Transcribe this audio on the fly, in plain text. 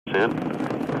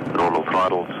100%. Normal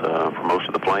throttles for most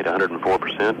of the flight,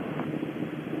 104%.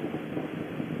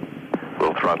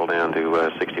 We'll throttle down to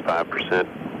 65%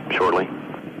 shortly.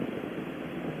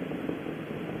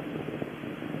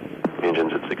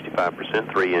 Engines at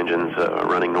 65%, 3 engines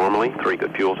running normally, 3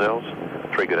 good fuel cells,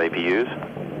 3 good APUs.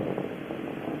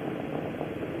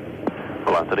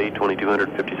 Velocity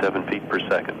 2,257 feet per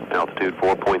second. Altitude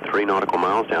 4.3 nautical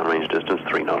miles, downrange distance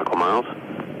 3 nautical miles.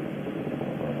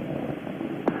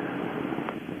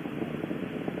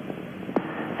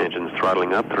 Engines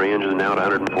throttling up, 3 engines now at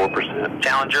 104%.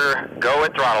 Challenger, go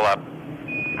at throttle up.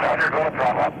 Challenger, go at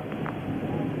throttle up.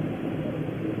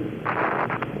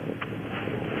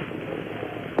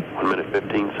 1 minute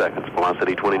 15 seconds.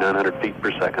 Velocity 2,900 feet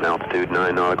per second. Altitude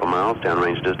 9 nautical miles.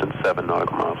 Downrange distance 7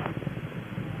 nautical miles.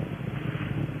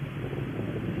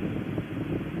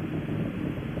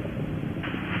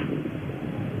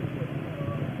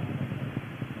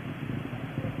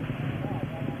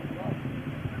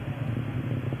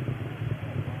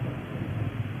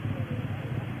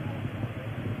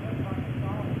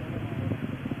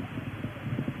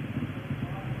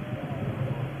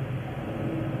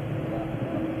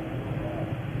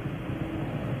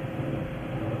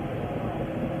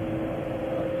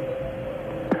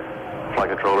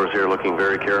 Controllers here looking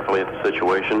very carefully at the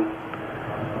situation.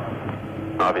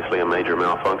 Obviously a major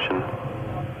malfunction.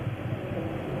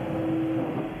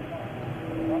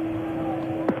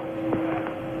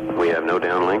 We have no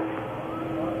downlink.